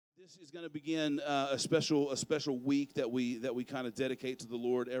This is going to begin a special week that we kind of dedicate to the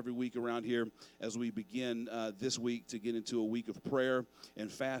Lord every week around here as we begin this week to get into a week of prayer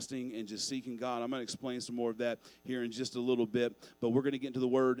and fasting and just seeking God. I'm going to explain some more of that here in just a little bit, but we're going to get into the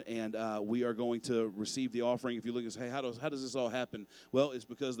Word and we are going to receive the offering. If you look and say, hey, how does this all happen? Well, it's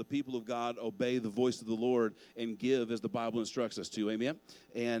because the people of God obey the voice of the Lord and give as the Bible instructs us to. Amen.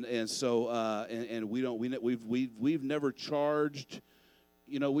 And so we've never charged.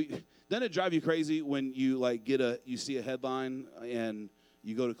 You know, doesn't it drive you crazy when you you see a headline and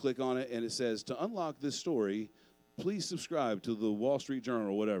you go to click on it and it says, to unlock this story, please subscribe to the Wall Street Journal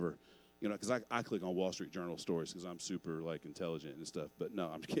or whatever. You know, because I click on Wall Street Journal stories because I'm super intelligent and stuff. But no,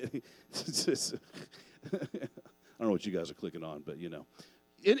 I'm kidding. I don't know what you guys are clicking on, but you know,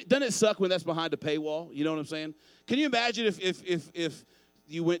 doesn't it suck when that's behind a paywall? You know what I'm saying? Can you imagine if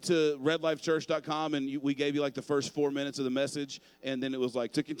you went to redlifechurch.com and we gave you the first 4 minutes of the message, and then it was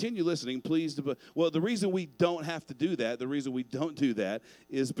to continue listening, please. Well, the reason we don't have to do that, the reason we don't do that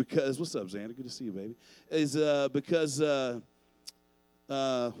is because, what's up, Xander? Good to see you, baby. Is because,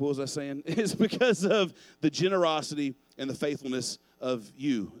 what was I saying? It's because of the generosity and the faithfulness of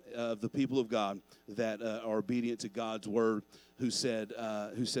you, of the people of God that are obedient to God's word, who said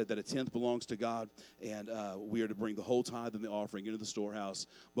that a tenth belongs to God, and we are to bring the whole tithe and the offering into the storehouse.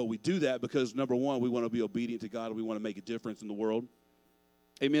 But we do that because, number one, we want to be obedient to God, and we want to make a difference in the world.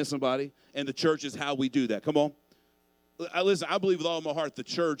 Amen, somebody? And the church is how we do that. Come on. Listen, I believe with all my heart the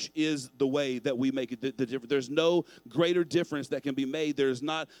church is the way that we make it the difference. There's no greater difference that can be made. There's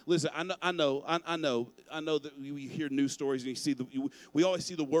not. Listen, I know that we hear news stories and we always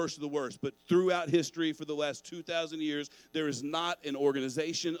see the worst of the worst. But throughout history, for the last 2,000 years, there is not an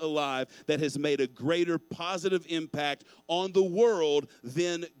organization alive that has made a greater positive impact on the world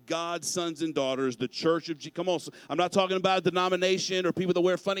than God's sons and daughters, the Church of Jesus. Come on, I'm not talking about a denomination or people that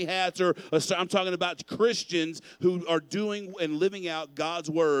wear funny hats I'm talking about Christians who are doing and living out God's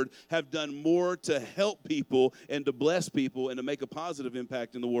word, have done more to help people and to bless people and to make a positive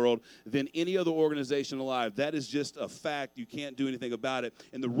impact in the world than any other organization alive. That is just a fact. You can't do anything about it.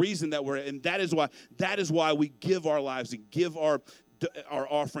 And the reason that that is why we give our lives and give our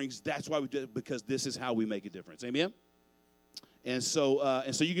offerings. That's why we do it, because this is how we make a difference. Amen. And so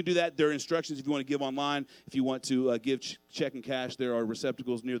you can do that. There are instructions if you want to give online. If you want to give check and cash, there are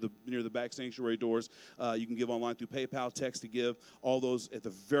receptacles near the back sanctuary doors. You can give online through PayPal, text to give. All those at the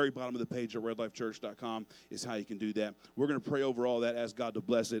very bottom of the page at redlifechurch.com is how you can do that. We're going to pray over all that, ask God to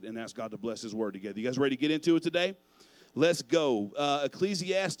bless it, and ask God to bless His word together. You guys ready to get into it today? Let's go.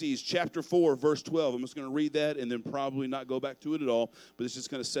 Ecclesiastes chapter 4, verse 12. I'm just going to read that and then probably not go back to it at all, but it's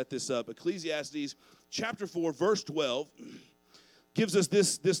just going to set this up. Ecclesiastes chapter 4, verse 12. Gives us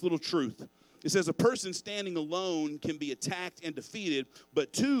this little truth. It says, a person standing alone can be attacked and defeated,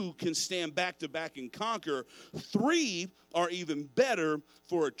 but two can stand back to back and conquer. Three are even better,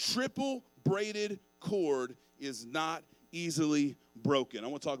 for a triple braided cord is not easily broken. I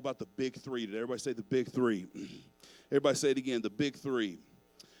want to talk about the big three today. Everybody say the big three. Everybody say it again, the big three.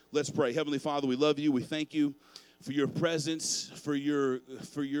 Let's pray. Heavenly Father, we love you. We thank you for your presence, for your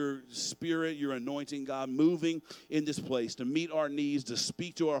spirit, your anointing, God, moving in this place to meet our needs, to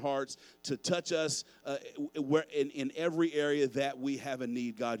speak to our hearts, to touch us in every area that we have a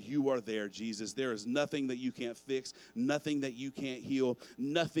need. God, you are there, Jesus. There is nothing that you can't fix, nothing that you can't heal,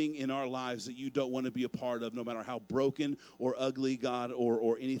 nothing in our lives that you don't want to be a part of, no matter how broken or ugly, God,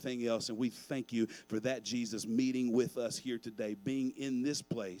 or anything else. And we thank you for that, Jesus, meeting with us here today, being in this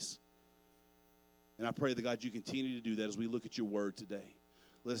place. And I pray that, God, you continue to do that as we look at your word today.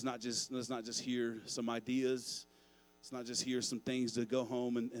 Let's not just hear some ideas. Let's not just hear some things to go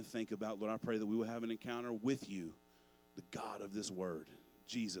home and think about. Lord, I pray that we will have an encounter with you, the God of this word.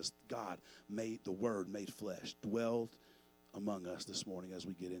 Jesus, God, the word made flesh, dwelled among us this morning as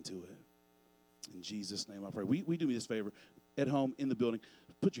we get into it. In Jesus' name I pray. We do me this favor. At home, in the building,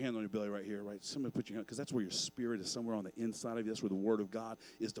 put your hand on your belly right here, right? Somebody put your hand, because that's where your spirit is, somewhere on the inside of you. That's where the word of God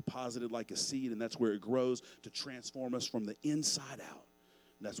is deposited like a seed, and that's where it grows to transform us from the inside out.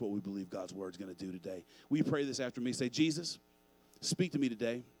 And that's what we believe God's word is going to do today. Will you pray this after me? Say, Jesus, speak to me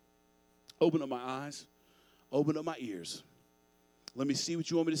today. Open up my eyes. Open up my ears. Let me see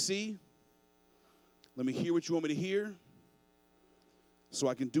what you want me to see. Let me hear what you want me to hear, so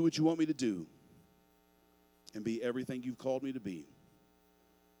I can do what you want me to do and be everything you've called me to be.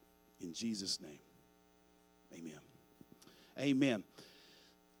 In Jesus' name, amen. Amen.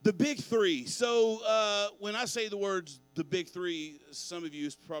 The big three. So when I say the words the big three, some of you,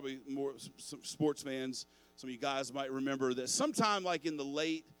 probably more some sports fans, some of you guys might remember that sometime in the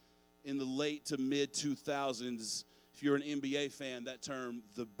late to mid 2000s, if you're an NBA fan, that term,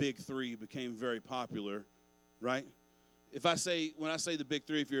 the Big Three, became very popular, right? When I say the Big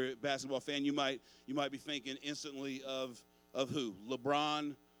Three, if you're a basketball fan, you might be thinking instantly of who?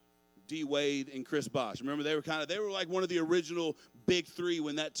 LeBron, D Wade, and Chris Bosh. Remember, they were like one of the original Big Three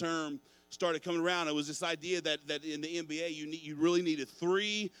when that term started coming around. It was this idea that in the NBA you really needed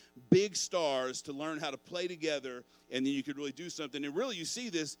three big stars to learn how to play together, and then you could really do something. And really, you see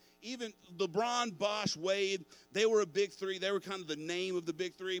this. Even LeBron, Bosh, Wade, they were a Big Three. They were kind of the name of the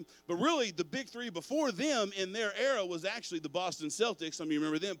Big Three. But really, the Big Three before them in their era was actually the Boston Celtics. Some of you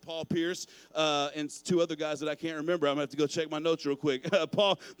remember them, Paul Pierce and two other guys that I can't remember. I'm going to have to go check my notes real quick.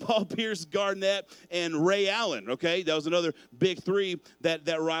 Paul Pierce, Garnett, and Ray Allen, okay? That was another Big Three that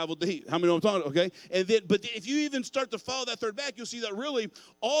rivaled the Heat. How many know what I'm talking about, okay? And then, but if you even start to follow that third back, you'll see that really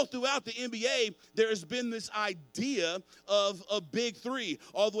all throughout the NBA, there has been this idea of a Big Three,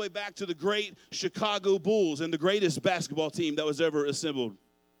 all the way back to the great Chicago Bulls and the greatest basketball team that was ever assembled.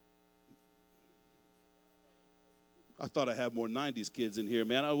 I thought I had more 90s kids in here,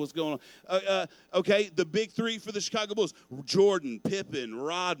 man. What's going on? Okay, the Big Three for the Chicago Bulls. Jordan, Pippen,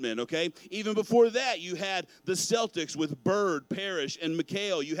 Rodman, okay? Even before that, you had the Celtics with Bird, Parrish, and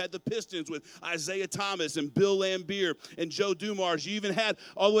McHale. You had the Pistons with Isaiah Thomas and Bill Laimbeer and Joe Dumars. You even had,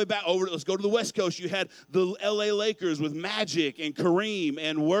 all the way back over, let's go to the West Coast, you had the L.A. Lakers with Magic and Kareem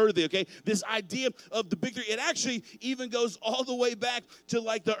and Worthy, okay? This idea of the Big Three, it actually even goes all the way back to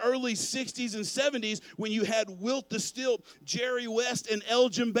like the early 60s and 70s when you had Wilt the Still, Jerry West, and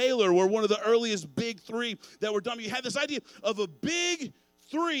Elgin Baylor were one of the earliest Big Three that were done. You had this idea of a Big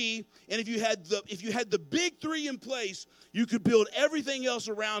Three, and if you had the Big Three in place, you could build everything else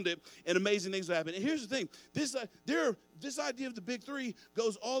around it, and amazing things would happen. And here's the thing: this idea of the Big Three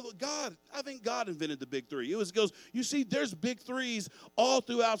goes God. I think God invented the Big Three. Goes. You see, there's Big Threes all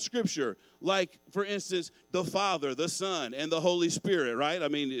throughout Scripture. Like, for instance, the Father, the Son, and the Holy Spirit. Right? I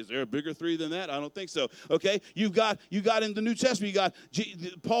mean, is there a bigger three than that? I don't think so. Okay, you got in the New Testament.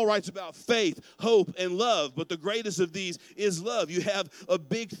 Paul writes about faith, hope, and love. But the greatest of these is love. You have a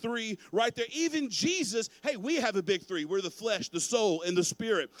Big Three right there. Even Jesus. Hey, we have a Big Three. We're the flesh, the soul, and the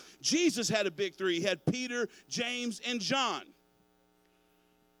spirit. Jesus had a Big Three. He had Peter, James, and John.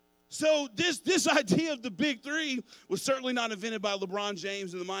 So this idea of the Big Three was certainly not invented by LeBron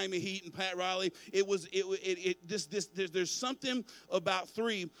James and the Miami Heat and Pat Riley. There's something about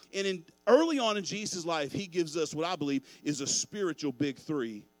three, and early on in Jesus' life, he gives us what I believe is a spiritual Big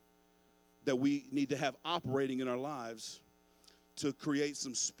Three that we need to have operating in our lives to create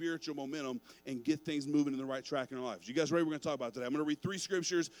some spiritual momentum and get things moving in the right track in our lives. You guys ready? We're going to talk about today. I'm going to read three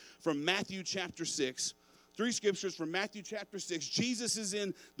scriptures from Matthew chapter 6. Three scriptures from Matthew chapter 6. Jesus is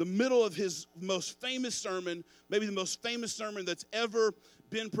in the middle of his most famous sermon, maybe the most famous sermon that's ever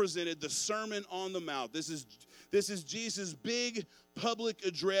been presented, the Sermon on the Mount. This is Jesus' big public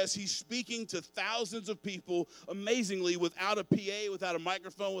address. He's speaking to thousands of people, amazingly, without a PA, without a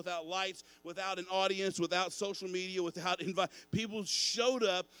microphone, without lights, without an audience, without social media, without invite. People showed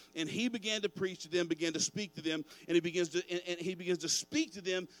up, and he began to preach to them, began to speak to them, and he begins to speak to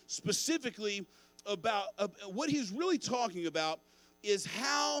them specifically about what he's really talking about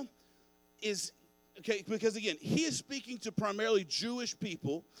because again, he is speaking to primarily Jewish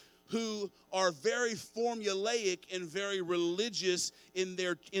people who are very formulaic and very religious in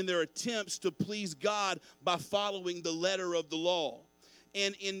their attempts to please God by following the letter of the law.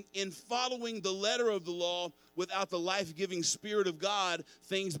 And in following the letter of the law without the life-giving Spirit of God,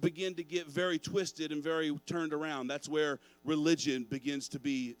 things begin to get very twisted and very turned around. That's where religion begins to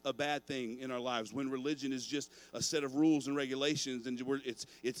be a bad thing in our lives. When religion is just a set of rules and regulations, and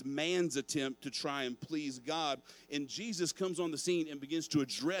it's man's attempt to try and please God. And Jesus comes on the scene and begins to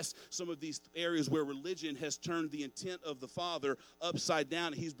address some of these areas where religion has turned the intent of the Father upside down.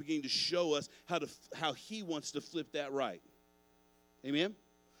 And he's beginning to show us how he wants to flip that right. Amen?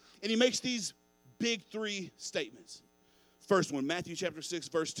 And he makes these big three statements. First one, Matthew chapter 6,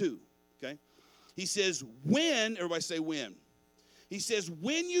 verse 2. Okay? He says, when, everybody say when. He says,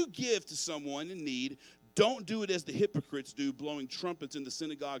 when you give to someone in need, don't do it as the hypocrites do, blowing trumpets in the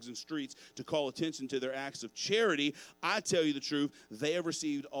synagogues and streets to call attention to their acts of charity. I tell you the truth, they have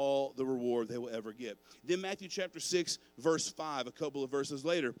received all the reward they will ever get. Then Matthew chapter 6, verse 5, a couple of verses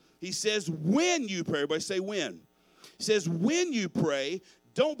later, he says, when you pray, everybody say when. He says, when you pray,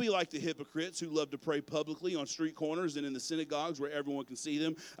 don't be like the hypocrites who love to pray publicly on street corners and in the synagogues where everyone can see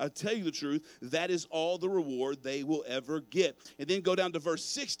them. I tell you the truth, that is all the reward they will ever get. And then go down to verse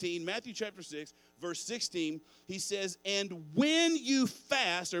 16, Matthew chapter 6, verse 16. He says, and when you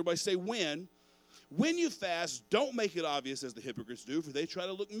fast, everybody say when when you fast, don't make it obvious as the hypocrites do, for they try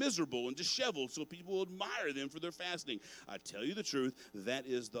to look miserable and disheveled so people will admire them for their fasting. I tell you the truth, that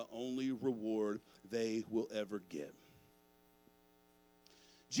is the only reward they will ever get.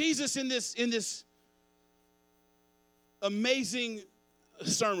 Jesus in this amazing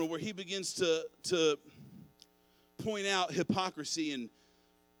sermon where he begins to point out hypocrisy and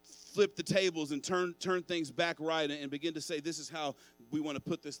flip the tables and turn things back right and begin to say this is how we want to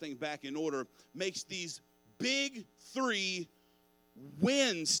put this thing back in order, makes these big 3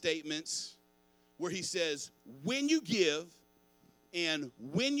 when statements where he says, when you give and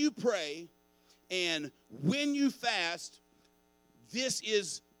when you pray and when you fast, this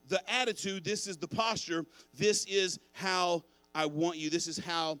is the attitude, this is the posture, this is how I want you, this is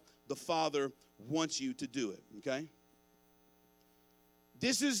how the Father wants you to do it, okay?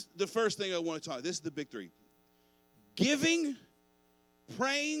 This is the first thing I want to talk about. This is the big 3. Giving,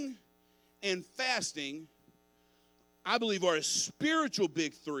 praying, and fasting, I believe, are a spiritual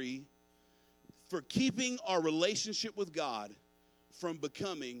big 3 for keeping our relationship with God from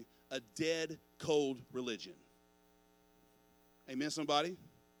becoming a dead, cold religion. Amen, somebody?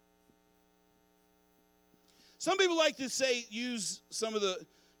 Some people like to use some of the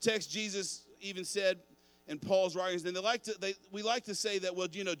text Jesus even said in Paul's writings, and we like to say that, well,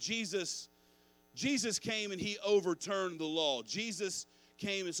 Jesus came and he overturned the law. Jesus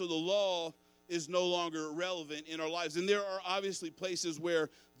came, and so the law is no longer relevant in our lives. And there are obviously places where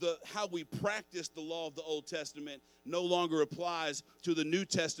how we practice the law of the Old Testament no longer applies to the New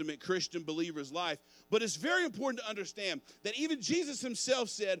Testament Christian believer's life. But it's very important to understand that even Jesus himself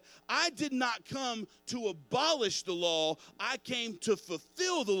said, I did not come to abolish the law. I came to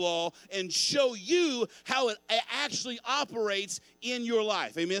fulfill the law and show you how it actually operates in your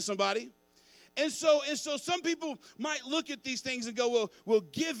life. Amen, somebody? And so some people might look at these things and go, well,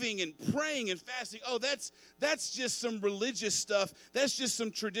 giving and praying and fasting, oh, that's just some religious stuff. That's just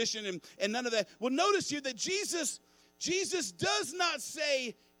some tradition and none of that. Well, notice here that Jesus does not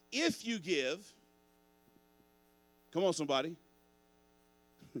say, if you give. Come on, somebody.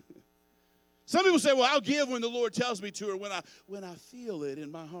 Some people say, well, I'll give when the Lord tells me to, or when I feel it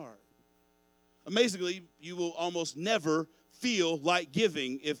in my heart. Amazingly, you will almost never feel like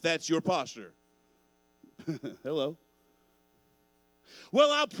giving if that's your posture. Hello.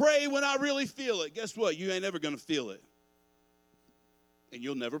 Well, I'll pray when I really feel it. Guess what? You ain't ever going to feel it. And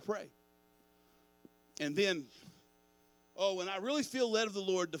you'll never pray. And then, when I really feel led of the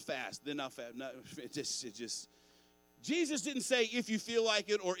Lord to fast, then I'll fast. No, it just. Jesus didn't say if you feel like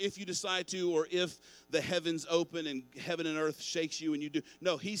it or if you decide to or if the heavens open and heaven and earth shakes you and you do.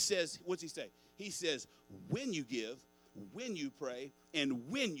 No, he says, what's he say? He says, when you give, when you pray, and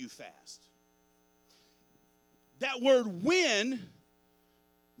when you fast. That word when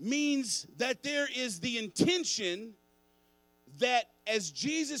means that there is the intention that as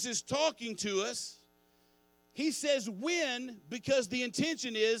Jesus is talking to us, he says when because the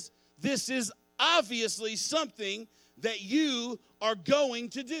intention is this is obviously something that you are going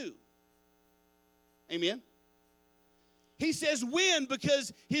to do. Amen? He says when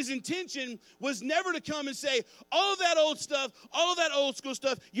because his intention was never to come and say, all that old stuff, all that old school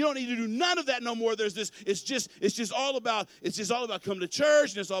stuff, you don't need to do none of that no more. There's this, it's just all about coming to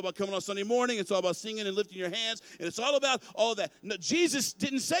church, and it's all about coming on Sunday morning, it's all about singing and lifting your hands, and it's all about all that. No, Jesus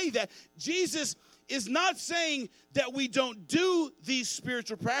didn't say that. Jesus is not saying that we don't do these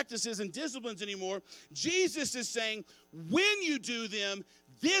spiritual practices and disciplines anymore. Jesus is saying when you do them,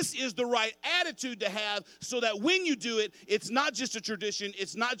 this is the right attitude to have so that when you do it, it's not just a tradition,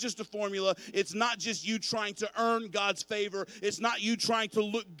 it's not just a formula, it's not just you trying to earn God's favor, it's not you trying to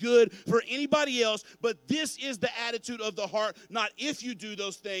look good for anybody else, but this is the attitude of the heart, not if you do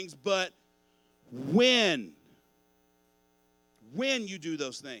those things, but when you do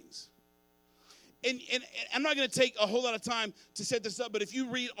those things. And I'm not going to take a whole lot of time to set this up, but if you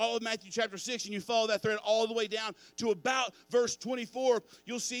read all of Matthew chapter 6 and you follow that thread all the way down to about verse 24,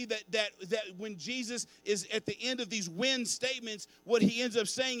 you'll see that when Jesus is at the end of these when statements, what he ends up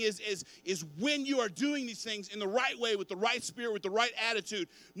saying is when you are doing these things in the right way, with the right spirit, with the right attitude,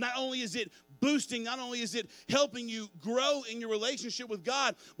 not only is it boosting, not only is it helping you grow in your relationship with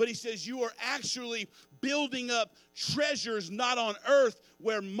God, but he says you are actually building up treasures not on earth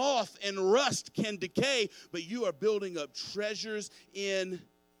where moth and rust can decay, but you are building up treasures in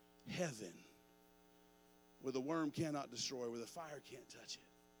heaven where the worm cannot destroy, where the fire can't touch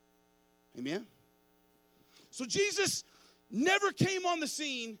it. Amen? So Jesus never came on the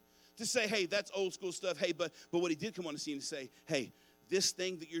scene to say, hey, that's old school stuff. Hey, but what he did come on the scene to say, hey, this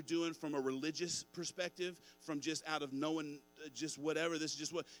thing that you're doing from a religious perspective, from just out of knowing just whatever, this is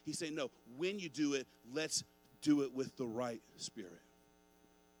just what. He's saying, no, when you do it, let's do it with the right spirit.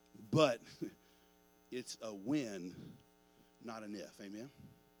 But it's a when, not an if. Amen?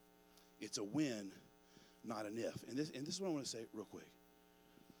 It's a when, not an if. And this is what I want to say real quick.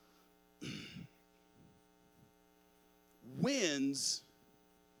 Wins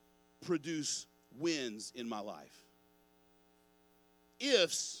produce wins in my life.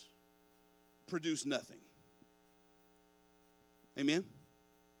 Ifs produce nothing. Amen?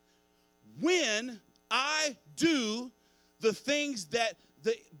 When I do the things that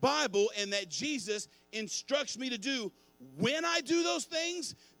the Bible and that Jesus instructs me to do, when I do those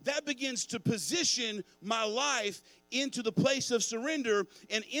things, that begins to position my life into the place of surrender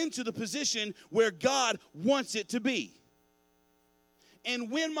and into the position where God wants it to be.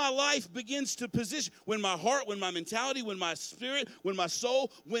 And when my life begins to position, when my heart, when my mentality, when my spirit, when my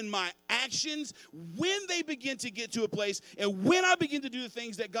soul, when my actions, when they begin to get to a place, and when I begin to do the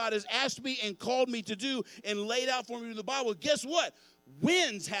things that God has asked me and called me to do and laid out for me in the Bible, guess what?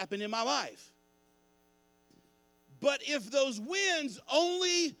 Wins happen in my life. But if those wins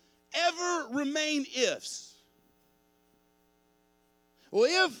only ever remain ifs,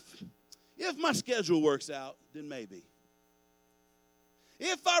 well, if my schedule works out, then maybe.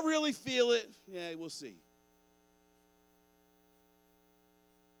 If I really feel it, yeah, we'll see.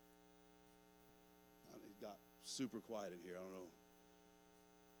 It got super quiet in here. I don't know.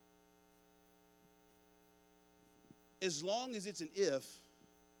 As long as it's an if,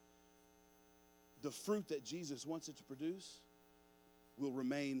 the fruit that Jesus wants it to produce will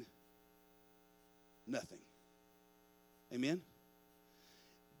remain nothing. Amen?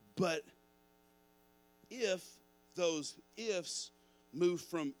 But if those ifs move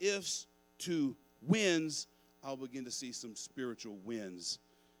from ifs to wins, I'll begin to see some spiritual wins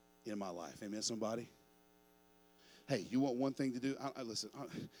in my life. Amen, somebody? Hey, you want one thing to do? Listen,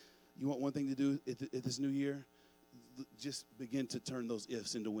 you want one thing to do at this new year? Just begin to turn those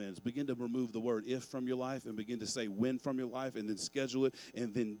ifs into wins. Begin to remove the word if from your life and begin to say win from your life, and then schedule it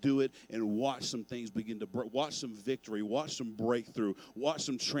and then do it, and watch some things begin to watch some victory, watch some breakthrough, watch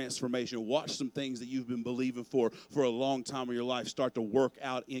some transformation, watch some things that you've been believing for a long time in your life start to work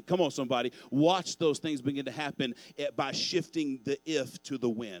out. Come on, somebody. Watch those things begin to happen by shifting the if to the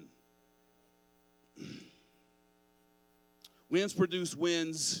win. Wins produce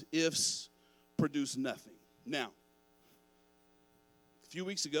wins. Ifs produce nothing. Now, a few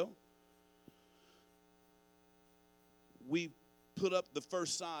weeks ago, we put up the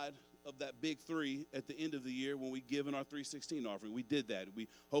first side of that big three at the end of the year when we give in our 316 offering. We did that. We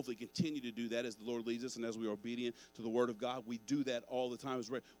hopefully continue to do that as the Lord leads us and as we are obedient to the Word of God. We do that all the time.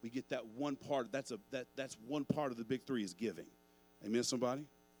 We get that one part. That's one part of the big three is giving. Amen, somebody?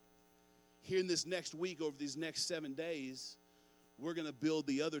 Here in this next week, over these next 7 days, we're going to build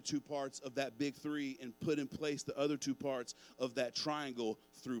the other two parts of that big three and put in place the other two parts of that triangle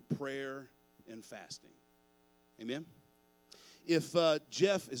through prayer and fasting. Amen? If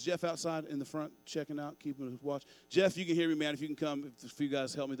is Jeff outside in the front checking out, keeping his watch? Jeff, you can hear me, man. If you can come, if you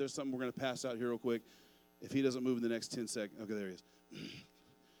guys help me, there's something we're going to pass out here real quick. If he doesn't move in the next 10 seconds. Okay, there he is.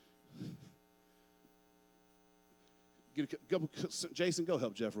 Jason, go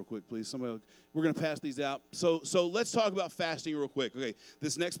help Jeff real quick, please. We're going to pass these out. So let's talk about fasting real quick. Okay,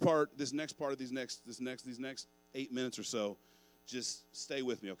 this next part of these next 8 minutes or so, just stay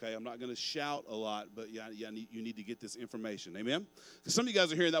with me, okay? I'm not going to shout a lot, but you need to get this information. Amen? Because some of you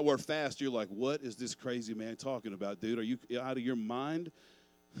guys are hearing that word fast. You're like, what is this crazy man talking about, dude? Are you out of your mind?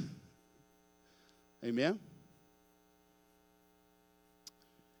 Amen?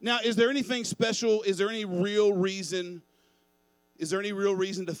 Now, is there anything special? Is there any real reason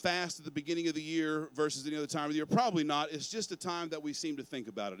to fast at the beginning of the year versus any other time of the year? Probably not. It's just a time that we seem to think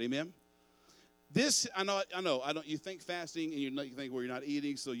about it. Amen? This, I know. You think fasting and you think, well, you're not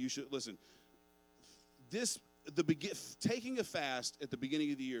eating, so you should, listen. Taking a fast at the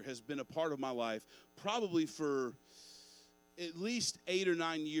beginning of the year has been a part of my life probably for at least 8 or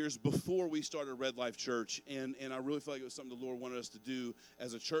 9 years before we started Red Life Church, and I really feel like it was something the Lord wanted us to do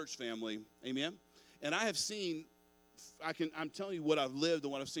as a church family. Amen? And I have seen, I'm telling you what I've lived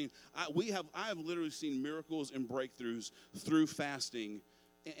and what I've seen. I have literally seen miracles and breakthroughs through fasting.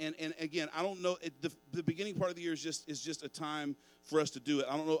 And again, I don't know. The beginning part of the year is just a time for us to do it.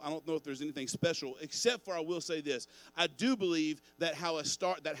 I don't know if there's anything special, except for I will say this: I do believe that how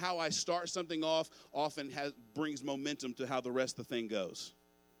I start something off often brings momentum to how the rest of the thing goes.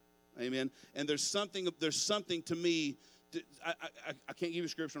 Amen. And there's something to me I can't give you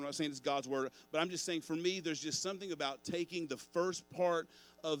scripture. I'm not saying it's God's word, but I'm just saying for me, there's just something about taking the first part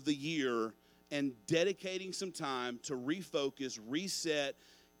of the year and dedicating some time to refocus, reset,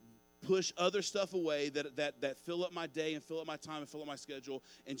 push other stuff away that fill up my day and fill up my time and fill up my schedule,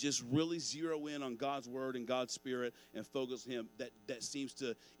 and just really zero in on God's word and God's spirit and focus on him. That seems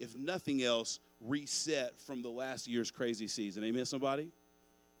to, if nothing else, reset from the last year's crazy season. Amen, somebody?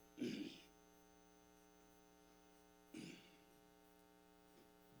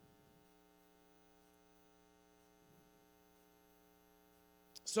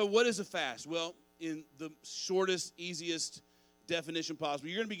 So what is a fast? Well, in the shortest, easiest definition possible,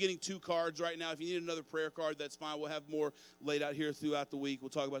 you're going to be getting 2 cards right now. If you need another prayer card, that's fine. We'll have more laid out here throughout the week. We'll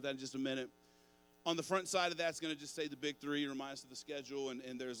talk about that in just a minute. On the front side of that's going to just say the big 3, remind us of the schedule,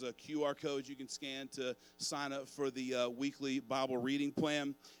 and there's a QR code you can scan to sign up for the weekly Bible reading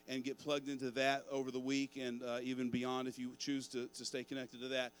plan and get plugged into that over the week and even beyond if you choose to stay connected to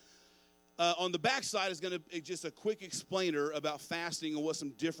that. On the back side is going to be just a quick explainer about fasting and what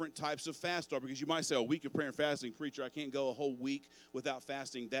some different types of fast are, because you might say, a week of prayer and fasting, preacher, I can't go a whole week without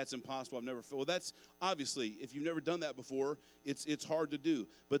fasting. That's impossible. I've never, well, that's obviously, if you've never done that before, it's hard to do.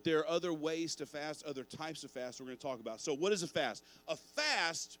 But there are other ways to fast, other types of fast we're going to talk about. So what is a fast? A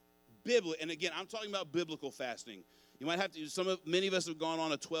fast, and again, I'm talking about biblical fasting. You might have to, many of us have gone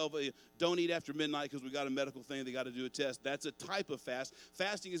on a 12, don't eat after midnight because we got a medical thing, they got to do a test. That's a type of fast.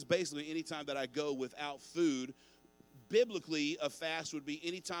 Fasting is basically any time that I go without food. Biblically, a fast would be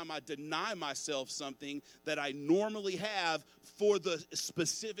any time I deny myself something that I normally have for the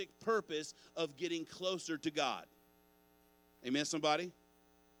specific purpose of getting closer to God. Amen, somebody?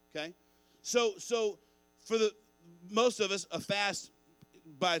 Okay? So for most of us, a fast,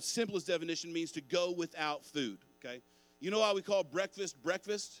 by its simplest definition, means to go without food. Okay? You know why we call breakfast?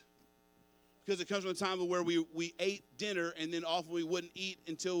 Because it comes from a time where we ate dinner, and then often we wouldn't eat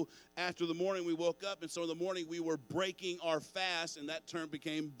until after the morning we woke up. And so in the morning we were breaking our fast, and that term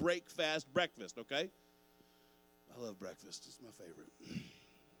became break fast breakfast, okay? I love breakfast. It's my favorite.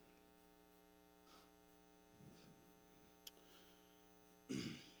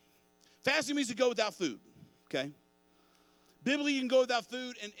 Fasting means to go without food, okay? Biblically, you can go without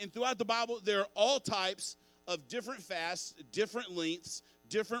food, and throughout the Bible, there are all types of different fasts, different lengths,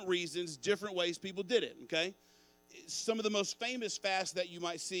 different reasons, different ways people did it, okay? Some of the most famous fasts that you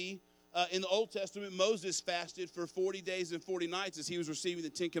might see in the Old Testament, Moses fasted for 40 days and 40 nights as he was receiving the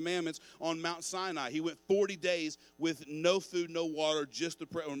 10 Commandments on Mount Sinai. He went 40 days with no food, no water, just the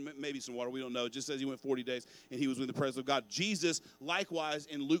prayer, or maybe some water, we don't know. It just says he went 40 days and he was in the presence of God. Jesus, likewise,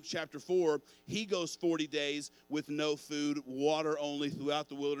 in Luke chapter 4, he goes 40 days with no food, water only throughout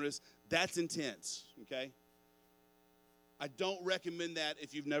the wilderness. That's intense, okay? I don't recommend that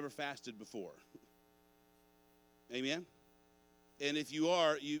if you've never fasted before. Amen? And if you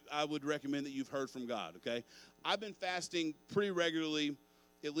are, I would recommend that you've heard from God, okay? I've been fasting pretty regularly,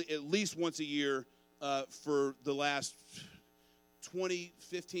 at least once a year, for the last 20,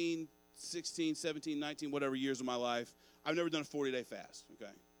 15, 16, 17, 19, whatever years of my life. I've never done a 40-day fast,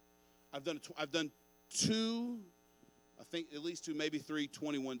 okay? I've done 2, I think at least 2, maybe 3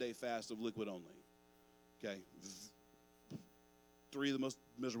 21-day fasts of liquid only, okay? 3 of the most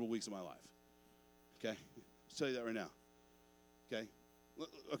miserable weeks of my life, okay? I'll tell you that right now.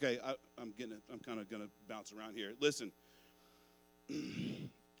 Okay, I'm kind of going to bounce around here. Listen,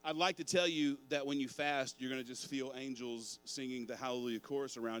 I'd like to tell you that when you fast, you're going to just feel angels singing the Hallelujah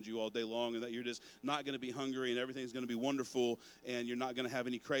chorus around you all day long, and that you're just not going to be hungry and everything's going to be wonderful and you're not going to have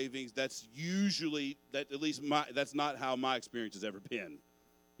any cravings. That's usually, that's not how my experience has ever been,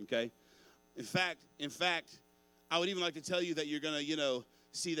 okay? In fact, I would even like to tell you that you're going to,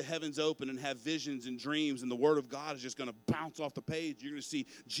 see the heavens open and have visions and dreams, and the word of God is just going to bounce off the page. You're going to see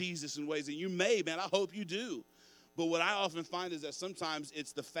Jesus in ways, and you may, man, I hope you do. But what I often find is that sometimes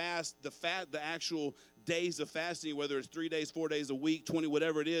it's the actual days of fasting, whether it's 3 days, 4 days a week, 20,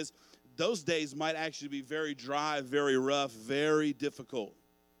 whatever it is, those days might actually be very dry, very rough, very difficult.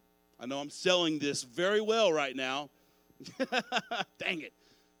 I know I'm selling this very well right now. Dang it.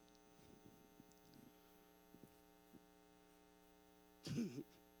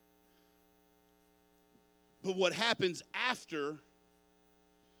 But what happens after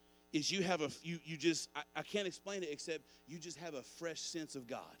is you have I can't explain it except you just have a fresh sense of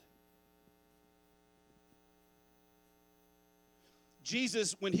God.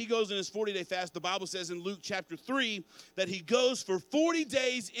 Jesus, when he goes in his 40-day fast, the Bible says in Luke chapter 3 that he goes for 40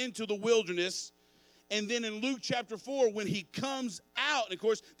 days into the wilderness. And then in Luke chapter 4, when he comes out out. And, of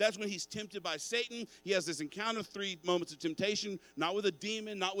course, that's when he's tempted by Satan. He has this encounter, 3 moments of temptation, not with a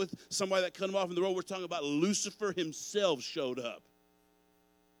demon, not with somebody that cut him off in the road. We're talking about Lucifer himself showed up.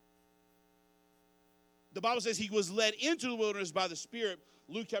 The Bible says he was led into the wilderness by the Spirit.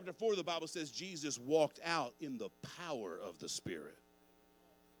 Luke chapter 4, the Bible says Jesus walked out in the power of the Spirit.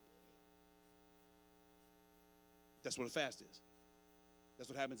 That's what a fast is. That's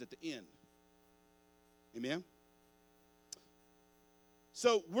what happens at the end. Amen?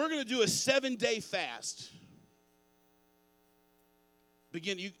 So we're going to do a 7-day fast.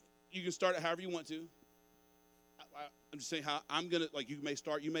 Begin, you can start it however you want to. I'm just saying how I'm going to, like you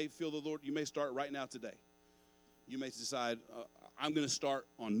may feel the Lord, you may start right now today. You may decide, I'm going to start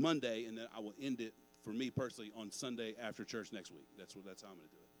on Monday, and then I will end it, for me personally, on Sunday after church next week. That's how I'm going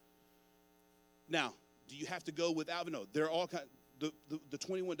to do it. Now, do you have to go without? No, there are all kinds. The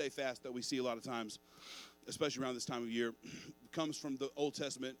 21-day fast that we see a lot of times, especially around this time of year, comes from the Old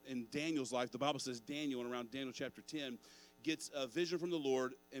Testament. In Daniel's life, the Bible says Daniel, and around Daniel chapter 10, gets a vision from the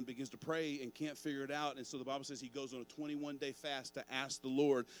Lord and begins to pray and can't figure it out. And so the Bible says he goes on a 21-day fast to ask the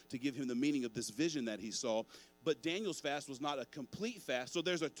Lord to give him the meaning of this vision that he saw. But Daniel's fast was not a complete fast. So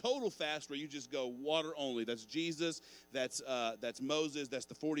there's a total fast where you just go water only. That's Jesus. That's Moses. That's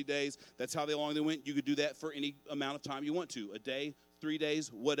the 40 days. That's how long they went. You could do that for any amount of time you want to. A day, 3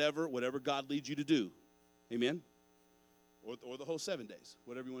 days, whatever God leads you to do. Amen? Or the whole 7 days,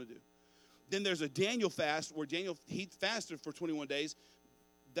 whatever you want to do. Then there's a Daniel fast where he fasted for 21 days.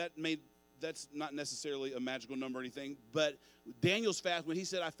 That's not necessarily a magical number or anything, but Daniel's fast, when he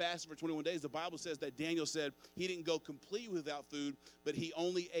said, I fasted for 21 days, the Bible says that Daniel said he didn't go completely without food, but he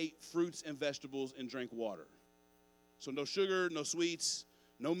only ate fruits and vegetables and drank water. So no sugar, no sweets,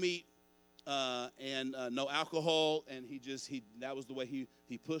 no meat, and no alcohol, and that was the way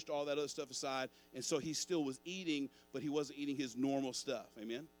he pushed all that other stuff aside, and so he still was eating, but he wasn't eating his normal stuff.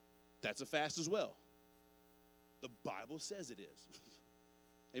 Amen? That's a fast as well. The Bible says it is.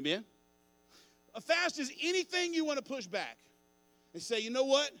 Amen? A fast is anything you want to push back and say, you know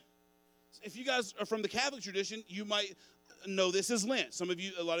what? If you guys are from the Catholic tradition, you might know this as Lent.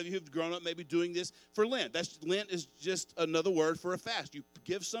 A lot of you have grown up maybe doing this for Lent. Lent is just another word for a fast. You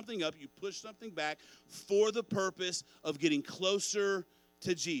give something up, you push something back for the purpose of getting closer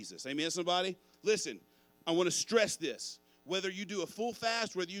to Jesus. Amen, somebody? Listen, I want to stress this. Whether you do a full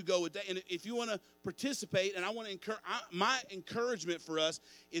fast, whether you go a day, and if you want to participate, and I want to my encouragement for us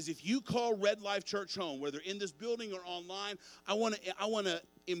is if you call Red Life Church home, whether in this building or online, I want to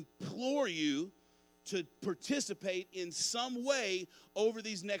implore you to participate in some way over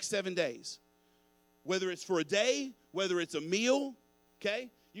these next 7 days. Whether it's for a day, whether it's a meal, okay?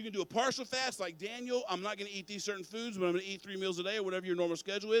 You can do a partial fast like Daniel. I'm not going to eat these certain foods, but I'm going to eat 3 meals a day or whatever your normal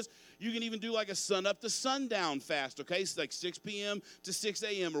schedule is. You can even do like a sun up to sundown fast, okay? It's like 6 p.m. to 6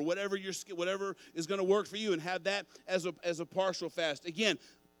 a.m. or whatever is going to work for you, and have that as a partial fast. Again,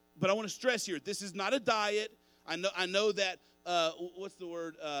 but I want to stress here, this is not a diet. I know that, what's the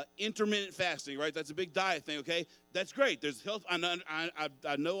word? Intermittent fasting, right? That's a big diet thing, okay? That's great. There's health. I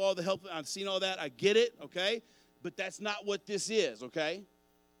know all the health. I've seen all that. I get it, okay? But that's not what this is, okay?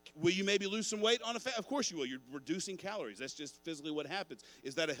 Will you maybe lose some weight on a fast? Of course you will. You're reducing calories. That's just physically what happens.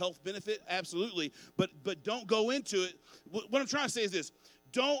 Is that a health benefit? Absolutely. But don't go into it. What I'm trying to say is this.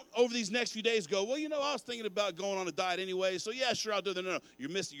 Don't, over these next few days, go, well, I was thinking about going on a diet anyway, so yeah, sure, I'll do that. No. You're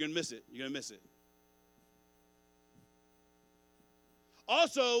going to miss it. You're going to miss it.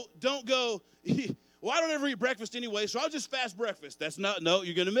 Also, don't go, well, I don't ever eat breakfast anyway, so I'll just fast breakfast. No,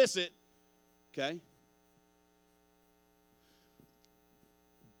 you're going to miss it. Okay?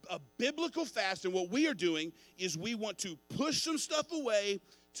 A biblical fast, and what we are doing is we want to push some stuff away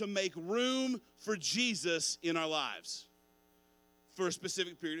to make room for Jesus in our lives for a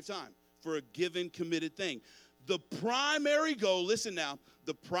specific period of time, for a given committed thing. The primary goal, listen now,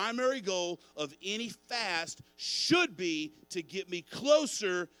 the primary goal of any fast should be to get me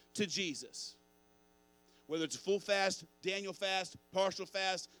closer to Jesus. Whether it's a full fast, Daniel fast, partial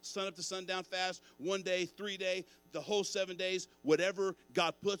fast, sun up to sundown fast, 1 day, 3 day, the whole 7 days, whatever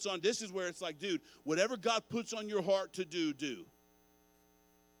God puts on. This is where it's like, dude, whatever God puts on your heart to do, do.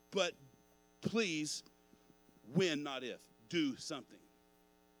 But please, when, not if, do something.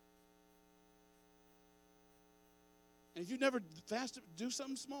 And if you've never fasted, do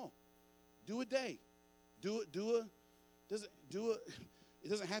something small. Do a day. It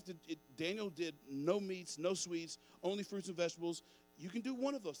doesn't have to, Daniel did no meats, no sweets, only fruits and vegetables. You can do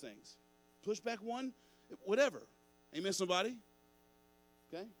one of those things. Push back one, whatever. Amen, somebody?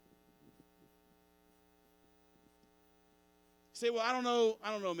 Okay? say, well, I don't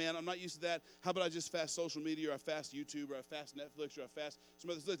know, man. I'm not used to that. How about I just fast social media, or I fast YouTube, or I fast Netflix, or I fast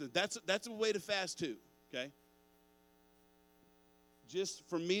some other stuff? That's a way to fast too, okay? Just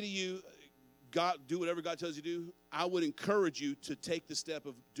from me to you, God, do whatever God tells you to do. I would encourage you to take the step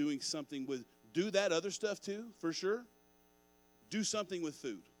of doing something with, do that other stuff too, for sure. Do something with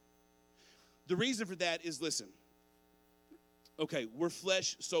food. The reason for that is, listen, okay, we're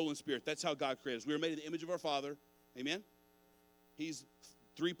flesh, soul, and spirit. That's how God created us. We were made in the image of our Father. Amen? He's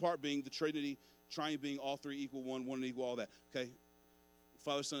three-part being, the Trinity, triune being, all three equal one, one equal all that. Okay?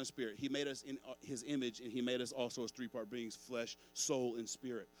 Father, Son, and Spirit. He made us in his image, and he made us also as three-part beings, flesh, soul, and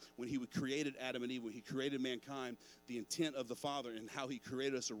spirit. When he created Adam and Eve, when he created mankind, the intent of the Father and how he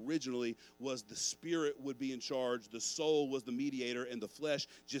created us originally was the spirit would be in charge, the soul was the mediator, and the flesh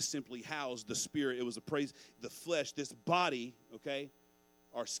just simply housed the spirit. It was a praise. The flesh, this body, okay,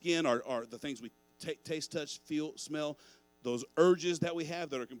 our skin, our the things we taste, touch, feel, smell, those urges that we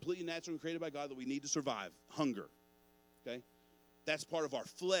have that are completely natural and created by God that we need to survive, hunger, okay? That's part of our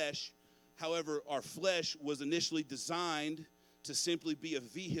flesh. However, our flesh was initially designed to simply be a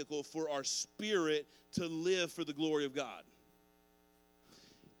vehicle for our spirit to live for the glory of God.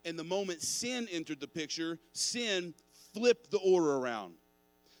 And the moment sin entered the picture, sin flipped the order around.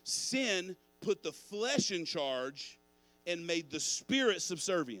 Sin put the flesh in charge and made the spirit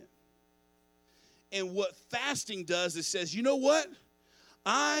subservient. And what fasting does is says, you know what?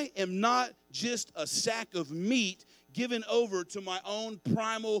 I am not just a sack of meat given over to my own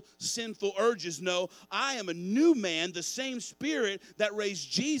primal sinful urges. No, I am a new man. The same spirit that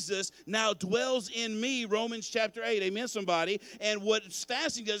raised Jesus now dwells in me. Romans chapter 8. Amen, somebody. And what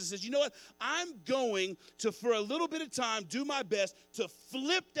fasting does is says, you know what? I'm going to, for a little bit of time, do my best to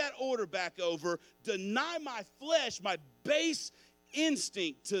flip that order back over, deny my flesh, my base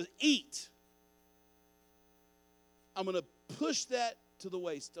instinct to eat. I'm going to push that to the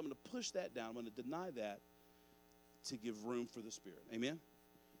waist. I'm going to push that down. I'm going to deny that to give room for the Spirit. Amen?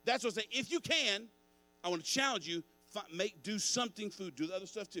 That's what I'm saying. If you can, I want to challenge you, do something food. Do the other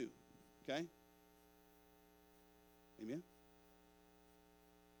stuff too. Okay? Amen?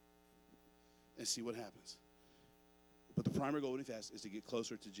 And see what happens. But the primary goal when you fast is to get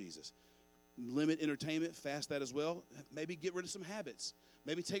closer to Jesus. Limit entertainment, fast that as well. Maybe get rid of some habits.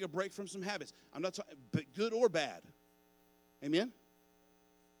 Maybe take a break from some habits. I'm not talking, but good or bad. Amen?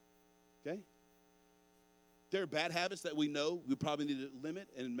 Okay? There are bad habits that we know we probably need to limit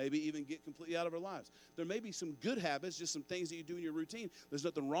and maybe even get completely out of our lives. There may be some good habits, just some things that you do in your routine. There's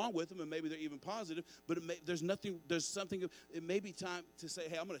nothing wrong with them, and maybe they're even positive, but it may be time to say,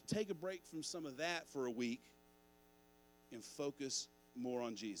 hey, I'm going to take a break from some of that for a week and focus more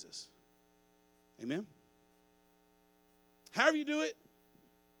on Jesus. Amen? However you do it,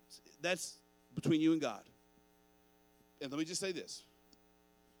 that's between you and God. And let me just say this.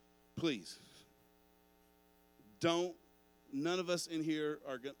 Please. None of us in here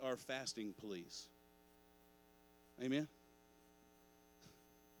are fasting police. Amen?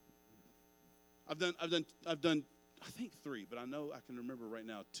 I've done, I think 3, but I know I can remember right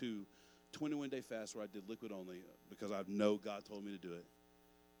now 2 21-day fasts where I did liquid only because I know God told me to do it.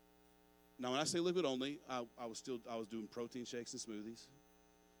 Now, when I say liquid only, I was doing protein shakes and smoothies.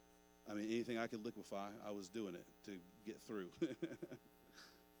 I mean, anything I could liquefy, I was doing it to get through.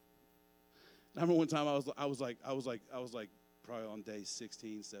 I remember one time I was like probably on day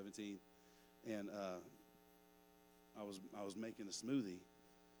 16, 17, and I was making a smoothie,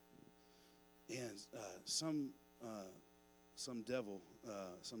 and some devil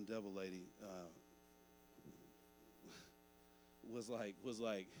lady was like,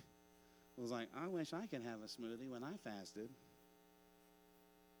 I wish I could have a smoothie when I fasted.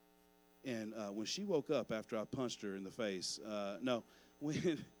 And when she woke up after I punched her in the face,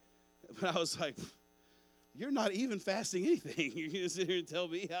 but I was like, you're not even fasting anything. You're going to sit here and tell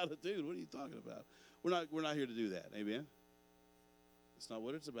me how to do. What are you talking about? We're not here to do that. Amen? That's not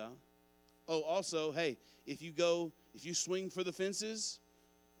what it's about. Oh, also, hey, if you swing for the fences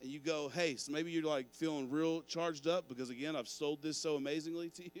and you go, hey, so maybe you're like feeling real charged up because, again, I've sold this so amazingly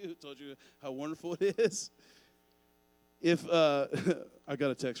to you, told you how wonderful it is. If I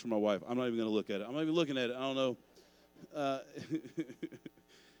got a text from my wife. I'm not even going to look at it. I'm not even looking at it. I don't know.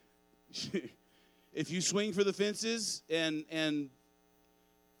 If you swing for the fences and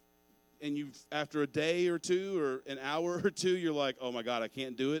you after a day or two or an hour or two, you're like, oh my God, I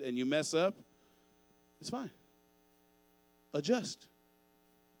can't do it, and you mess up, it's fine. Adjust.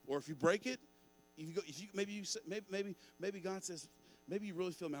 Or if you break it, maybe God says, maybe you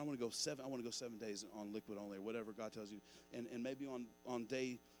really feel, man, I want to go 7 days on liquid only or whatever God tells you. And maybe on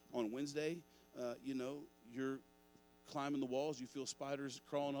Wednesday, you're climbing the walls, you feel spiders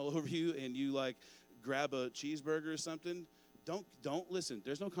crawling all over you, and you like grab a cheeseburger or something. Don't listen.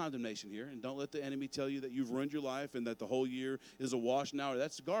 There's no condemnation here, and don't let the enemy tell you that you've ruined your life and that the whole year is a wash now.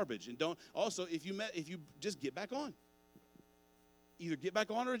 That's garbage. And don't also if you just get back on. Either get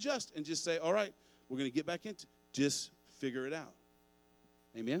back on or adjust, and just say, all right, we're going to get back into. Just figure it out.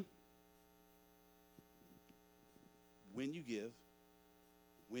 Amen. When you give,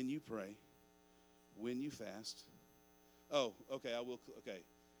 when you pray, when you fast. Oh, okay, I will. Okay.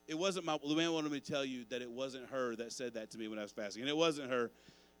 It wasn't the man wanted me to tell you that it wasn't her that said that to me when I was fasting. And it wasn't her.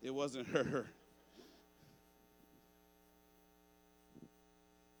 It wasn't her.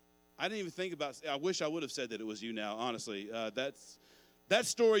 I didn't even think about, I wish I would have said that it was you now, honestly. That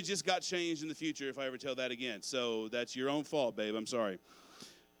story just got changed in the future if I ever tell that again. So that's your own fault, babe. I'm sorry.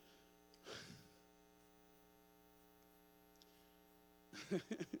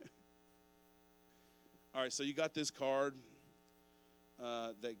 All right, so you got this card.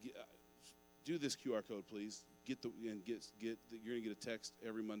 Do this QR code, please. You're gonna get a text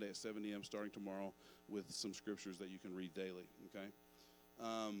every Monday at 7 a.m. starting tomorrow with some scriptures that you can read daily. Okay,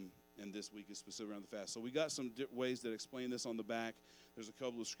 and this week is specific around the fast. So we got some ways that explain this on the back. There's a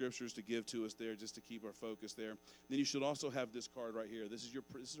couple of scriptures to give to us there, just to keep our focus there. Then you should also have this card right here. This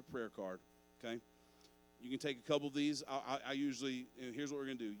is a prayer card. Okay, you can take a couple of these. I usually, and here's what we're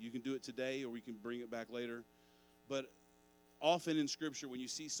gonna do. You can do it today, or we can bring it back later, but often in Scripture, when you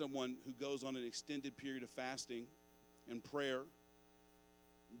see someone who goes on an extended period of fasting and prayer,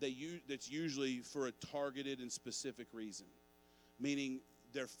 that's usually for a targeted and specific reason, meaning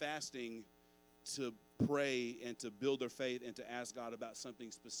they're fasting to pray and to build their faith and to ask God about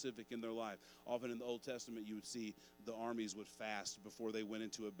something specific in their life. Often in the Old Testament, you would see the armies would fast before they went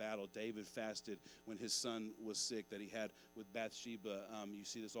into a battle. David fasted when his son was sick that he had with Bathsheba. You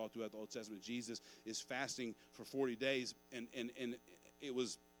see this all throughout the Old Testament. Jesus is fasting for 40 days, and it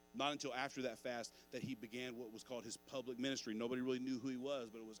was not until after that fast that he began what was called his public ministry. Nobody really knew who he was,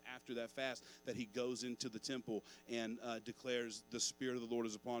 but it was after that fast that he goes into the temple and declares, the Spirit of the Lord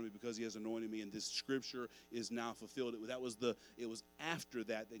is upon me because he has anointed me, and this scripture is now fulfilled. It was after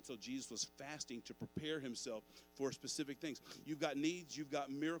that until Jesus was fasting to prepare himself for specific things. You've got needs, you've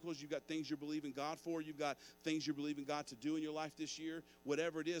got miracles, you've got things you're believing God for, you've got things you're believing God to do in your life this year.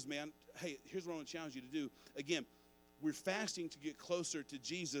 Whatever it is, man, hey, here's what I want to challenge you to do. Again, we're fasting to get closer to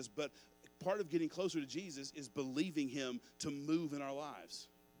Jesus, but part of getting closer to Jesus is believing him to move in our lives.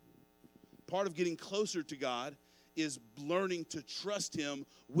 Part of getting closer to God is learning to trust him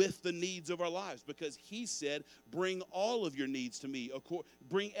with the needs of our lives, because he said, bring all of your needs to me.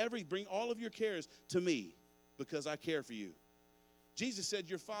 Bring all of your cares to me because I care for you. Jesus said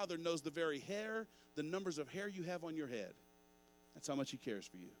your Father knows the very hair, the numbers of hair you have on your head. That's how much he cares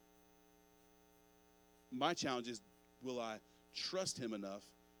for you. My challenge is, will I trust him enough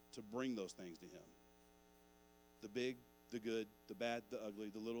to bring those things to him? The big, the good, the bad, the ugly,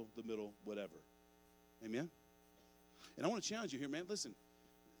 the little, the middle, whatever. Amen? And I want to challenge you here, man. Listen,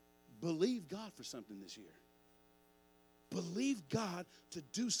 believe God for something this year. Believe God to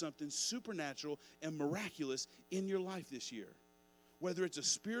do something supernatural and miraculous in your life this year. Whether it's a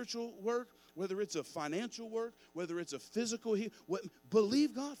spiritual work, whether it's a financial work, whether it's a physical,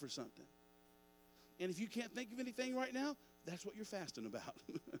 believe God for something. And if you can't think of anything right now, that's what you're fasting about.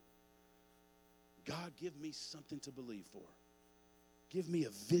 God, give me something to believe for. Give me a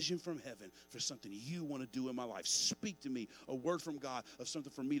vision from heaven for something you want to do in my life. Speak to me a word from God of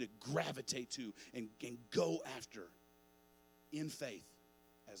something for me to gravitate to and go after in faith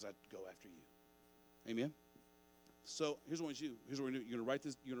as I go after you. Amen? So here's what I want you to do. Here's what we're going to do. You're going to write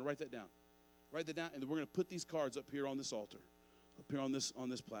this. You're going to write that down. Write that down, and then we're going to put these cards up here on this altar, up here on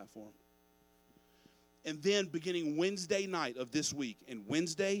this platform. And then beginning Wednesday night of this week, and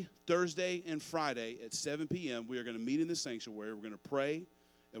Wednesday, Thursday, and Friday at 7 p.m., we are going to meet in the sanctuary. We're going to pray,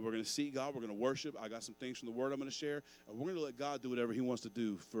 and we're going to seek God. We're going to worship. I got some things from the Word I'm going to share. And we're going to let God do whatever he wants to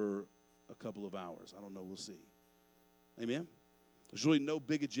do for a couple of hours. I don't know. We'll see. Amen? There's really no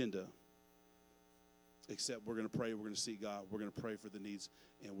big agenda except we're going to pray. We're going to seek God. We're going to pray for the needs,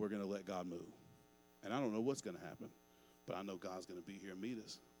 and we're going to let God move. And I don't know what's going to happen, but I know God's going to be here and meet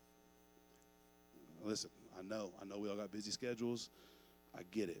us. Listen, I know we all got busy schedules. I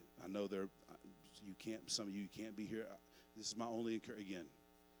get it. I know some of you can't be here. This is my only encouragement. Again,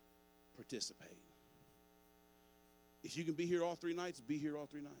 participate. If you can be here all 3 nights, be here all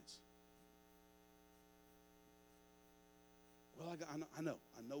 3 nights. Well, I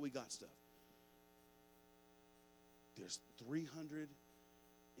know we got stuff. There's 300,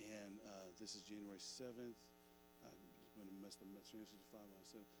 and this is January 7th.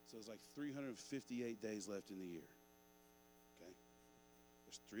 So it's like 358 days left in the year.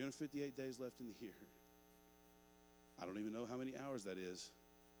 There's 358 days left in the year. I don't even know how many hours that is.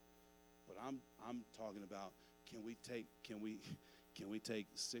 But I'm talking about, can we take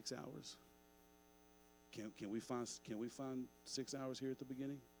 6 hours? Can we find 6 hours here at the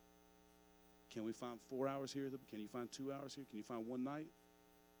beginning? Can we find 4 hours here? Can you find 2 hours here? Can you find one night?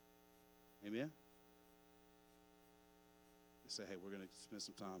 Amen? They say, hey, we're going to spend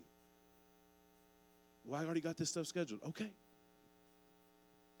some time. Well, I already got this stuff scheduled. Okay.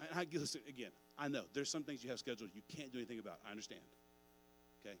 Listen, again, I know there's some things you have scheduled you can't do anything about. I understand.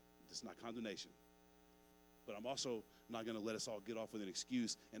 Okay? This is not condemnation. But I'm also not going to let us all get off with an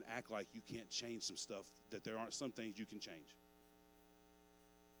excuse and act like you can't change some stuff, that there aren't some things you can change.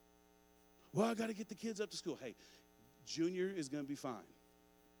 Well, I got to get the kids up to school. Hey, Junior is going to be fine.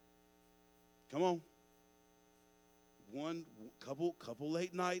 Come on. Couple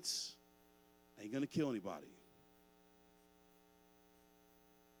late nights ain't going to kill anybody.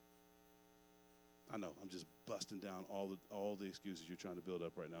 I know, I'm just busting down all the excuses you're trying to build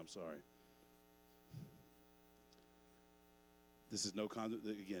up right now. I'm sorry. This is no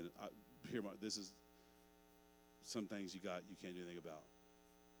again, this is some things you can't do anything about.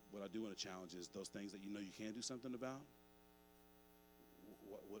 What I do want to challenge is those things that you know you can do something about.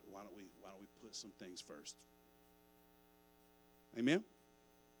 Why don't we put some things first? Amen?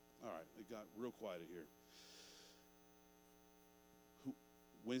 All right, it got real quiet in here.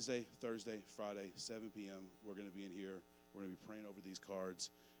 Wednesday, Thursday, Friday, 7 p.m., we're going to be in here. We're going to be praying over these cards,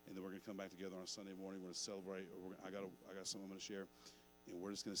 and then we're going to come back together on Sunday morning. We're going to celebrate. I got something I'm going to share, and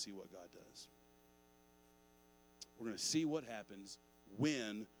we're just going to see what God does. We're going to see what happens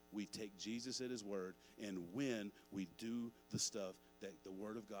when we take Jesus at his word and when we do the stuff that the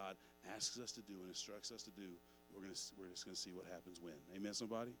word of God asks us to do and instructs us to do. We're just going to see what happens when. Amen,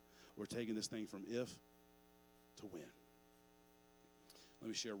 somebody? We're taking this thing from if to when. Let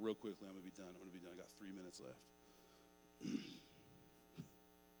me share real quickly. I'm going to be done. I got 3 minutes left.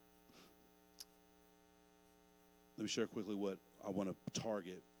 Let me share quickly what I want to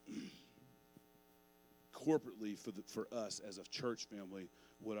target corporately for us as a church family,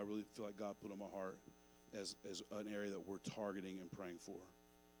 what I really feel like God put on my heart as an area that we're targeting and praying for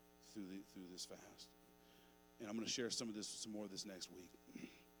through this fast. And I'm going to share some more of this next week.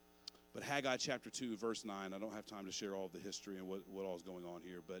 But Haggai chapter 2, verse 9, I don't have time to share all of the history and what all is going on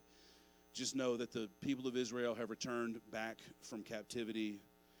here, but just know that the people of Israel have returned back from captivity,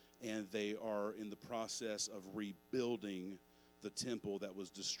 and they are in the process of rebuilding the temple that was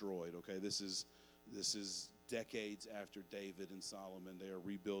destroyed. Okay, this is decades after David and Solomon. They are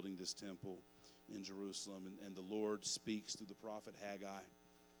rebuilding this temple in Jerusalem, and the Lord speaks through the prophet Haggai,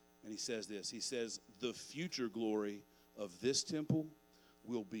 and he says this. He says, the future glory of this temple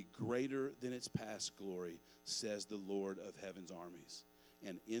will be greater than its past glory, says the Lord of heaven's armies.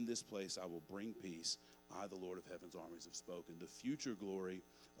 And in this place I will bring peace. I, the Lord of heaven's armies, have spoken. The future glory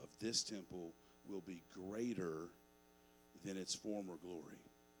of this temple will be greater than its former glory.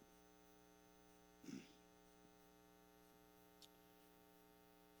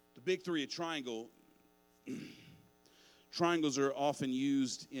 The big three, a triangle. Triangles are often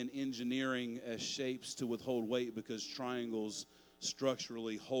used in engineering as shapes to withhold weight because triangles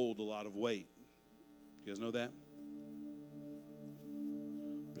structurally hold a lot of weight. You guys know that?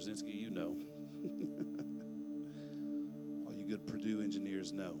 Brzezinski, you know. All you good Purdue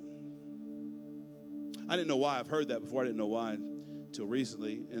engineers know. I didn't know why. I've heard that before. I didn't know why until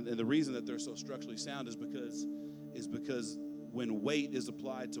recently. And the reason that they're so structurally sound is because when weight is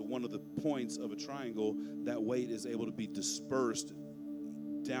applied to one of the points of a triangle, that weight is able to be dispersed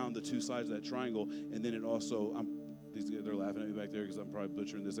down the two sides of that triangle, and then it also, they're laughing at me back there because I'm probably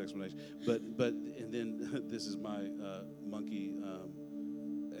butchering this explanation, but and then this is my monkey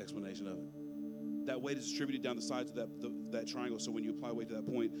explanation of it. That weight is distributed down the sides of that triangle, so when you apply weight to that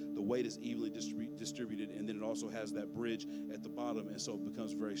point, the weight is evenly distributed, and then it also has that bridge at the bottom, and so it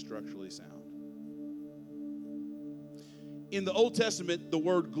becomes very structurally sound. In the Old Testament, the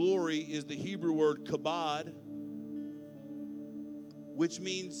word glory is the Hebrew word kabod, which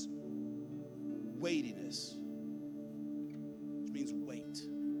means weightiness, which means weight.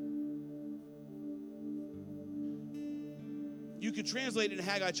 You could translate it in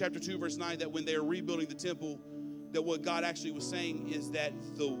Haggai chapter 2, verse 9, that when they are rebuilding the temple, that what God actually was saying is that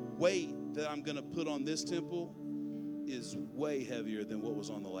the weight that I'm going to put on this temple is way heavier than what was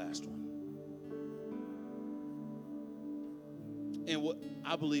on the last one. And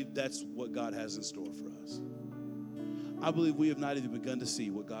I believe that's what God has in store for us. I believe we have not even begun to see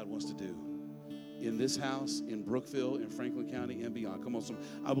what God wants to do in this house, in Brookville, in Franklin County, and beyond. Come on,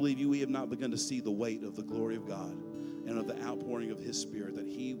 I believe we have not begun to see the weight of the glory of God and of the outpouring of His Spirit that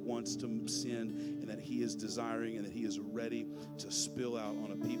He wants to send, and that He is desiring, and that He is ready to spill out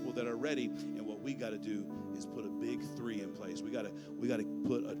on a people that are ready. And what we got to do is put a big 3 in place. We got to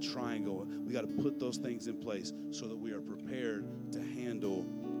put a triangle. We got to put those things in place so that we are prepared to handle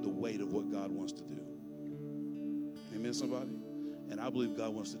the weight of what God wants to do. Amen, somebody? And I believe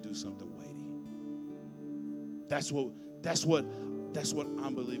God wants to do something weighty. That's what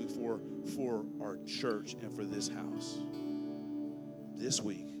I'm believing for our church and for this house. This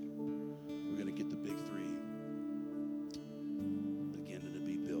week, we're going to get the big 3 beginning to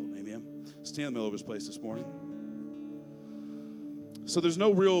be built. Amen? Stand in the middle of His place this morning. So there's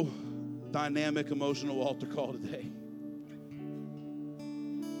no real dynamic, emotional altar call today,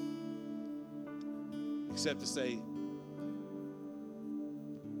 except to say,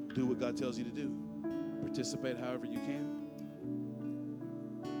 do what God tells you to do. Participate however you can.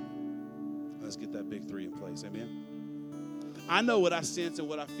 Let's get that big 3 in place. Amen. I know what I sense and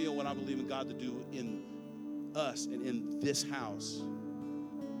what I feel, what I believe in God to do in us and in this house.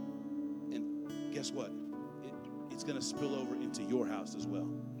 And guess what? It's going to spill over into your house as well.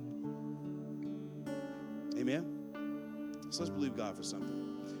 Amen. So let's believe God for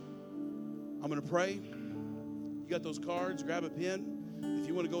something. I'm going to pray. You got those cards? Grab a pen. If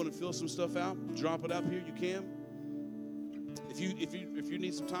you want to go in and fill some stuff out, drop it up here. You can. If you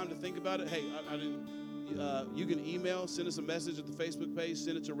need some time to think about it, hey, you can email, send us a message at the Facebook page,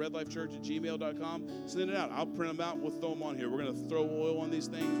 send it to redlifechurch@gmail.com. Send it out. I'll print them out. We'll throw them on here. We're going to throw oil on these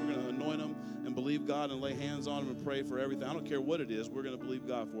things. We're going to anoint them and believe God and lay hands on them and pray for everything. I don't care what it is. We're going to believe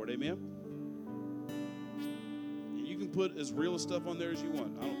God for it. Amen. You can put as real stuff on there as you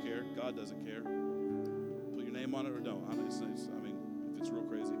want. I don't care. God doesn't care. Put your name on it or don't. I mean, if it's real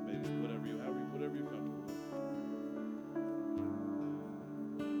crazy, maybe whatever you're comfortable with.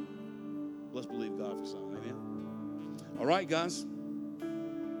 Let's believe God for something. Amen. All right, guys.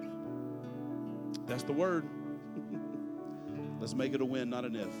 That's the word. Let's make it a win, not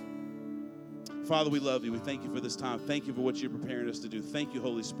an if. Father, we love you. We thank you for this time. Thank you for what you're preparing us to do. Thank you,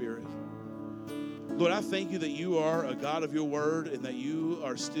 Holy Spirit. Lord, I thank you that you are a God of your word and that you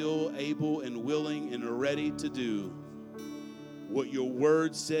are still able and willing and ready to do what your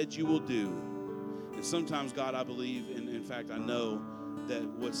word said you will do. And sometimes, God, I believe, and in fact, I know that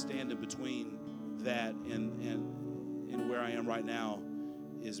what's standing between that and where I am right now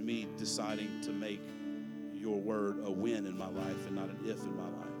is me deciding to make your word a win in my life and not an if in my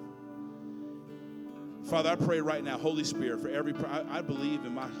life. Father, I pray right now, Holy Spirit, for every I believe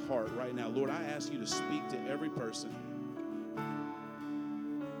in my heart right now, Lord, I ask you to speak to every person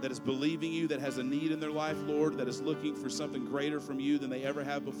that is believing you, that has a need in their life, Lord, that is looking for something greater from you than they ever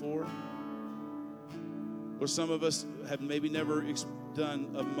have before. Or some of us have maybe never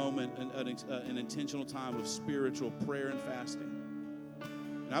done a moment, an intentional time of spiritual prayer and fasting.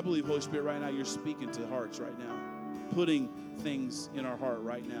 And I believe, Holy Spirit, right now, you're speaking to hearts right now, putting things in our heart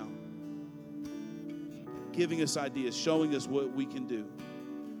right now, giving us ideas, showing us what we can do.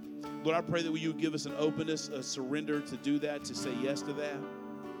 Lord, I pray that you would give us an openness, a surrender to do that, to say yes to that.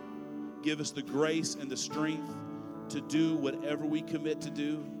 Give us the grace and the strength to do whatever we commit to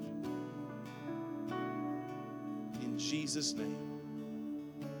do. In Jesus' name.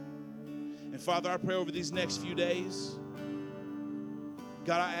 And Father, I pray over these next few days,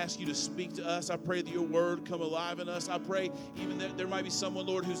 God, I ask you to speak to us. I pray that your word come alive in us. I pray even that there might be someone,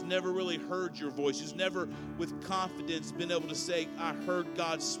 Lord, who's never really heard your voice, who's never with confidence been able to say, I heard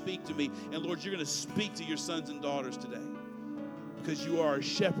God speak to me. And Lord, you're going to speak to your sons and daughters today because you are a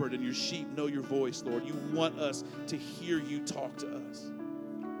shepherd and your sheep know your voice, Lord. You want us to hear you talk to us.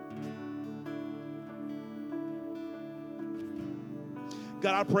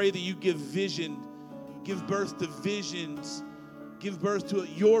 God, I pray that you give vision, give birth to visions, give birth to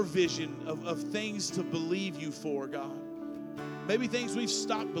your vision of things to believe you for, God. Maybe things we've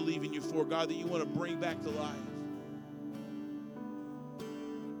stopped believing you for, God, that you want to bring back to life.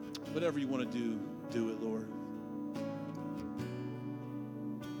 Whatever you want to do, do it, Lord.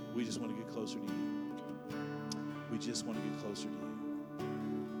 We just want to get closer to you. We just want to get closer to you.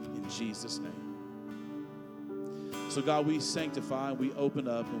 In Jesus' name. So, God, we sanctify and we open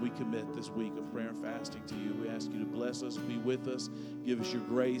up and we commit this week of prayer and fasting to you. We ask you to bless us, be with us, give us your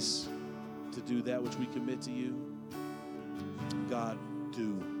grace to do that which we commit to you. God,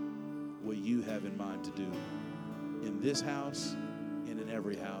 do what you have in mind to do in this house and in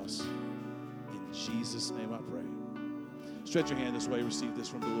every house. In Jesus' name I pray. Stretch your hand this way. Receive this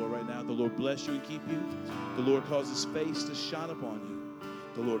from the Lord right now. The Lord bless you and keep you. The Lord cause his face to shine upon you.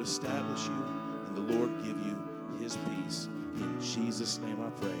 The Lord establish you. And the Lord give you his peace. In Jesus' name I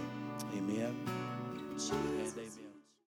pray. Amen and amen.